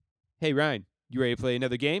Hey, Ryan, you ready to play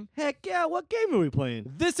another game? Heck yeah, what game are we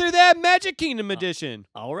playing? This or That Magic Kingdom Edition.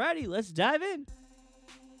 Alrighty, let's dive in.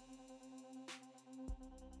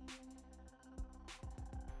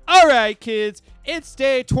 All right, kids, it's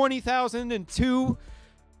day 20,002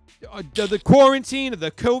 of the quarantine of the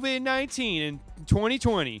COVID-19 in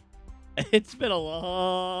 2020. It's been a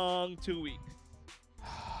long 2 weeks.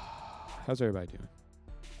 How's everybody doing?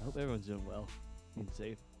 I hope everyone's doing well and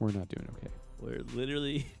safe. We're not doing okay. We're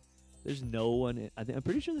literally, there's no one in, I'm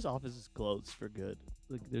pretty sure this office is closed for good.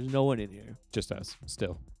 Like, there's no one in here. Just us,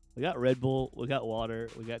 still. We got Red Bull, we got water,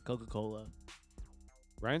 we got Coca-Cola.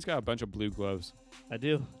 Ryan's got a bunch of blue gloves. I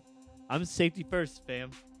do. I'm safety first,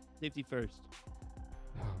 fam. Safety first.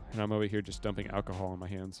 And I'm over here just dumping alcohol on my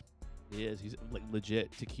hands. He is. He's like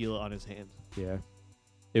legit tequila on his hands. Yeah.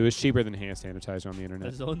 It was cheaper than hand sanitizer on the internet.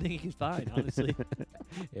 That's the only thing he can find, honestly.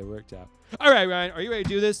 It worked out. All right, Ryan, are you ready to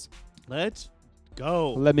do this? Let's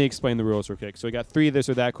go. Let me explain the rules real quick. So we got 3 this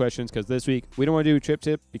or that questions because this week we don't want to do a trip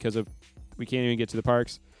tip because of we can't even get to the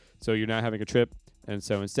parks. So you're not having a trip. And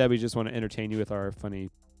so instead we just want to entertain you with our funny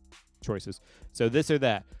choices. So this or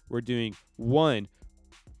that. We're doing one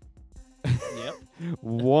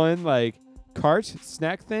like cart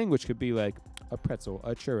snack thing, which could be like a pretzel,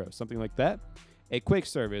 a churro, something like that. A quick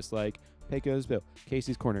service like Pecos Bill,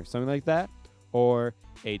 Casey's Corner, something like that. Or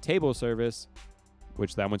a table service,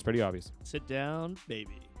 which that one's pretty obvious. Sit down,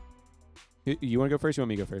 baby. You want to go first? You want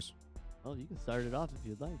me to go first? Oh, you can start it off if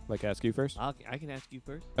you'd like. Like ask you first? I can ask you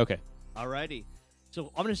first. Okay. Alrighty.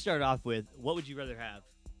 So I'm going to start off with, what would you rather have?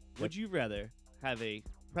 Would you rather have a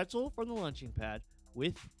pretzel from the lunching pad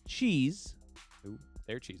with cheese, Ooh,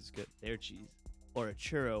 their cheese is good. their cheese, or a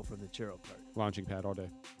churro from the churro cart? Launching pad all day.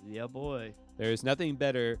 Yeah, boy. There is nothing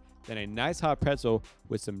better than a nice hot pretzel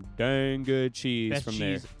with some dang good cheese Best from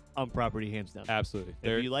cheese there. on property, hands down. Absolutely.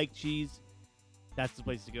 If you like cheese, that's the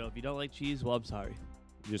place to go. If you don't like cheese, well, I'm sorry.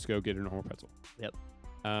 Just go get a normal pretzel. Yep.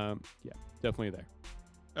 Yeah, definitely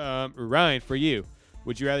there. Ryan, for you,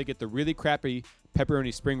 would you rather get the really crappy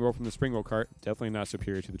pepperoni spring roll from the spring roll cart? Definitely not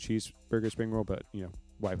superior to the cheeseburger spring roll, but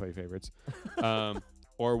Wi-Fi favorites.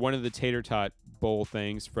 Or one of the tater tot bowl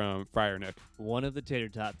things from Friar Nook. One of the tater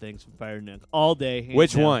tot things from Fire Nook all day. Hands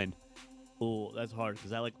Which down. one? Oh, that's hard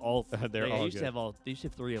because I like all. They're they all used good. to have they used to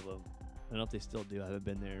have 3 of them. I don't know if they still do. I haven't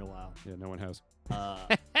been there in a while. Yeah, no one has. Ow!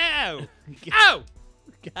 Ow!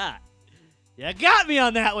 God, you got me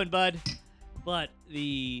on that one, bud. But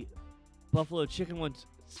the buffalo chicken one's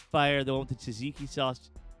fire. The one with the tzatziki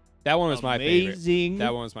sauce, That one was my favorite. amazing.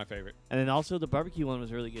 That one was my favorite. And then also the barbecue one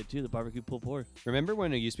was really good too. The barbecue pulled pork. Remember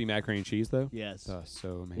when it used to be macaroni and cheese, though? Yes. Oh,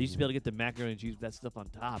 so amazing. You used to be able to get the macaroni and cheese with that stuff on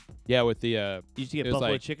top. Yeah, with the You used to get It was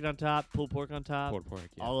buffalo like- chicken on top, pulled pork on top, pulled pork.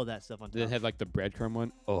 Yeah. all of that stuff on top. They had like the breadcrumb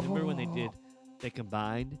one. Oh. Remember when they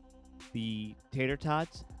combined the tater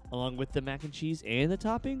tots along with the mac and cheese and the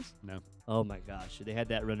toppings? No. Oh my gosh. They had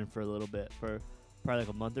that running for a little bit, for probably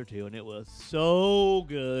like a month or 2, and it was so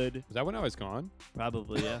good. Was that when I was gone?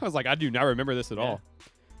 Probably, yeah. I was like, I do not remember this at Yeah.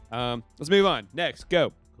 all. Let's move on. Next,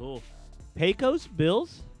 go. Cool. Pecos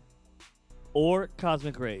Bills or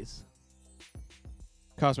Cosmic Rays?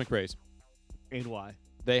 Cosmic Rays. And why?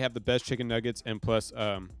 They have the best chicken nuggets, and plus,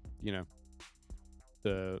 the You get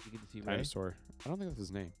to see Ray? dinosaur. I don't think that's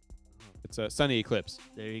his name. It's Sunny Eclipse.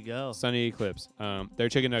 There you go. Sunny Eclipse. Their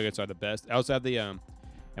chicken nuggets are the best. I also have the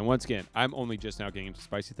and once again, I'm only just now getting into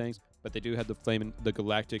spicy things, but they do have the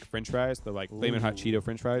galactic French fries, the like flaming hot Ooh. Cheeto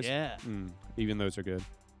French fries. Yeah. Even those are good.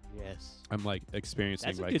 Yes. I'm like experiencing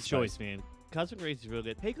That's a like good spice. choice, man. Cosmic Rays is real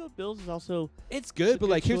good. Pecos Bills is also It's a good, but good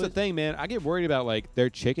like here's the choice. thing, man. I get worried about like their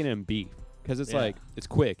chicken and beef because it's Yeah. like it's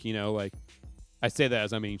quick, like I say that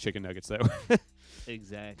as I'm eating chicken nuggets though,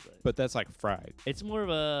 exactly. but that's like fried. It's more of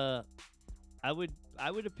a. I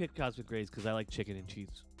would have picked Cosmic Rays because I like chicken and cheese.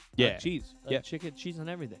 I Yeah. like cheese. I like Yeah. chicken, cheese on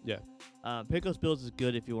everything. Yeah. Pecos Bills is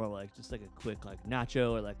good if you want like just like a quick like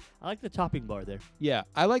nacho or like I like the topping bar there. Yeah,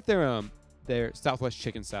 I like their Southwest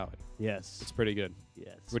chicken salad. Yes. It's pretty good,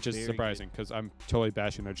 Yes. which is very surprising because I'm totally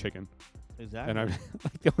bashing their chicken, good. Exactly. and I'm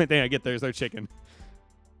like the only thing I get there is their chicken.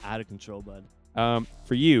 out of control, bud.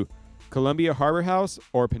 For you, Columbia Harbor House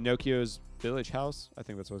or Pinocchio's Village House? I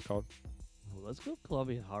think that's what it's called. Well, let's go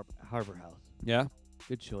Columbia Harbor House. Yeah,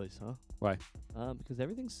 Good choice, huh? Why? Because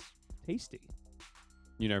everything's tasty.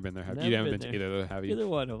 you never been there, have you? Never You haven't been been to either of them, have you? Either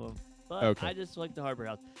one of them. But Okay. I just like the Harbor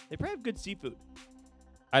House. They probably have good seafood.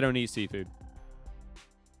 I don't eat seafood,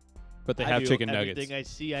 but they I have do. chicken nuggets. Everything I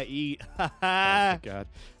see, I eat. Oh my God.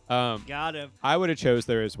 Got him. I would have chose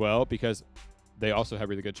there as well because they also have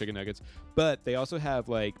really good chicken nuggets. But they also have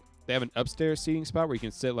they have an upstairs seating spot where you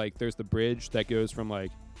can sit. Like there's the bridge that goes from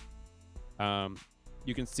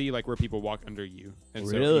you can see like where people walk under you, and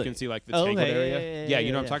so you Really? can see like the Oh, tangled okay, area. yeah,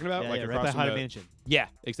 You know what I'm talking about? Yeah, like yeah, right across by from Haunted the, Mansion. yeah,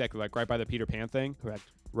 exactly, like right by the Peter Pan thing, Correct.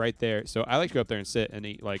 right there. So I like to go up there and sit and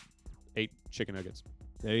eat like 8 chicken nuggets.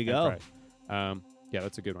 There you and go. fry. Yeah,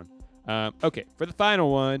 that's a good one. Okay, for the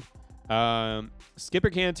final one, Skipper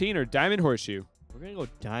Canteen or Diamond Horseshoe? We're gonna go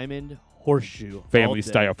Diamond Horseshoe. all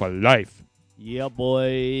day. for life. Yeah,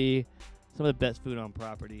 boy. Some of the best food on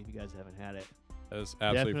property. If you guys haven't had it, That's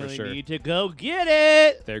absolutely definitely for sure. need to go get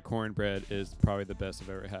it. Their cornbread is probably the best I've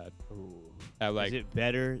ever had. Ooh. I like Is it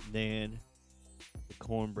better than the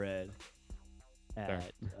cornbread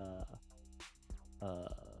at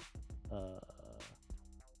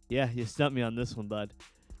yeah, you stumped me on this one, bud.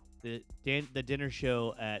 The dinner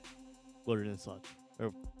show at Wilderness Lodge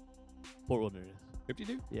or Fort Wilderness.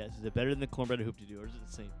 Hoop-de-doo? Yes, is it better than the cornbread at Hoop-de-Doo, or is it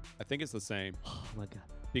the same? I think it's the same Oh my god.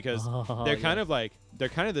 because Oh, they're kind yes. of like they're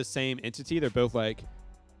kind of the same entity. They're both like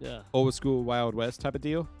Yeah. old school Wild West type of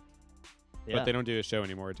deal, Yeah. but they don't do a show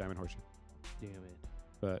anymore at Diamond Horseshoe. Damn it.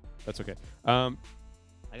 But that's okay.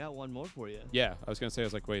 I got one more for you. Yeah, I was gonna say, I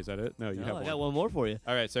was like, wait, is that it? No, you No, have I one. got one more for you.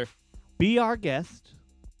 All right, sir. Be our guest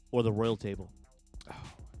or the royal table.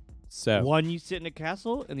 So One you sit in a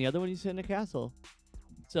castle, and the other one you sit in a castle.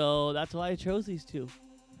 So that's why I chose these two.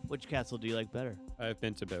 Which castle do you like better? I've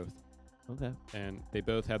been to both, Okay. and they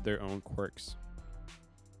both have their own quirks.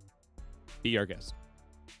 Be our guest.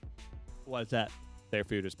 Why is that? Their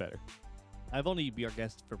food is better. I've only be our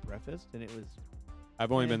guest for breakfast, and it was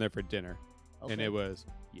I've only Okay. been there for dinner, and okay. it was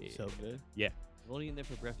so good. Yeah. I've only been there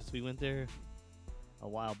for breakfast. We went there a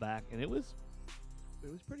while back, and it was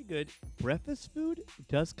pretty good. Breakfast food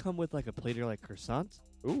does come with like a plate of like croissants.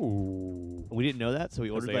 Ooh. We didn't know that, so we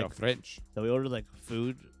 'Cause ordered they are like French.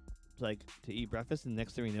 food like to eat breakfast, and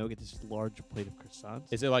next thing we know, we get this large plate of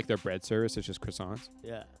croissants. Is it like their bread service? It's just croissants.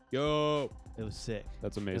 Yeah, Yo, it was sick.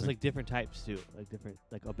 that's It was amazing. like different types too, like different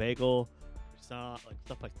like a bagel, croissant, like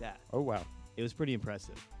stuff like that. Oh wow. It was pretty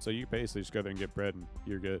impressive. So you basically just go there and get bread, and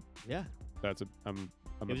you're good. Yeah, I'm it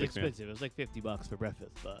a was big fan. expensive. It was like $50 for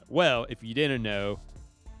breakfast, but Well, if you didn't know,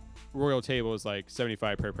 Royal Table is like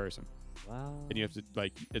 $75 per person, wow. and you have to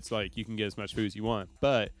like it's like you can get as much food as you want.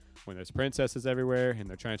 But when there's princesses everywhere and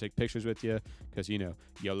they're trying to take pictures with you because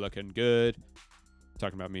you're looking good,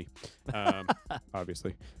 talking about me,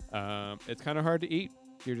 obviously, it's kind of hard to eat.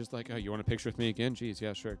 You're just like, oh, you want a picture with me again? Jeez,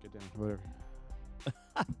 yeah, sure, get down, whatever.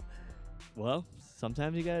 Well,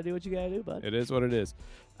 sometimes you gotta do what you gotta do, bud. It is what it is.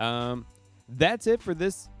 That's it for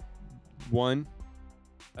this one.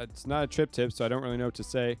 It's not a trip tip, so I don't really know what to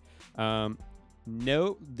say.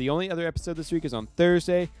 No, the only other episode this week is on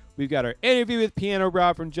Thursday. We've got our interview with Piano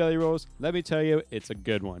Rob from Jelly Rolls. Let me tell you, it's a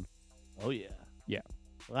good one. Oh yeah. Yeah.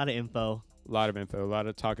 A lot of info. A lot of info, a lot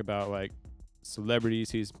of talk about like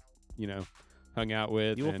celebrities he's, hung out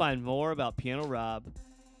with. You will and- find more about Piano Rob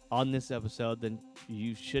on this episode than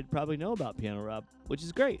you should probably know about Piano Rob, which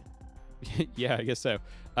is great. Yeah, I guess so.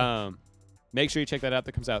 Make sure you check that out.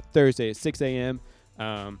 That comes out Thursday at 6 a.m.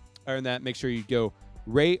 Other than that, make sure you go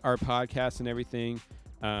rate our podcast and everything,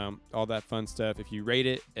 all that fun stuff. If you rate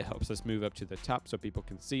it, it helps us move up to the top so people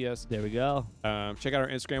can see us. There we go. Check out our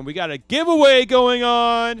Instagram. We got a giveaway going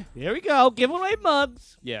on. Here we go. Giving away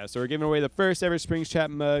mugs. Yeah, so we're giving away the first ever Springs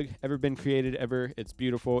Chat mug ever been created ever. It's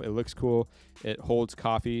beautiful. It looks cool. It holds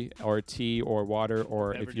coffee or tea or water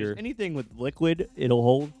or if Beverages. you're... Anything with liquid, it'll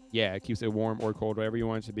hold. Yeah, it keeps it warm or cold, whatever you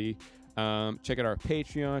want it to be. Check out our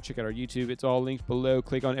Patreon. Check out our YouTube. It's all linked below.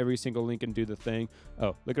 Click on every single link and do the thing.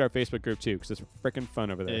 Oh, look at our Facebook group, too, because it's freaking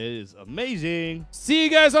fun over It there. is amazing. See you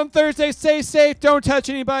guys on Thursday. Stay safe. Don't touch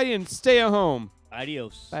anybody and stay at home.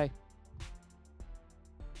 Adios. Bye.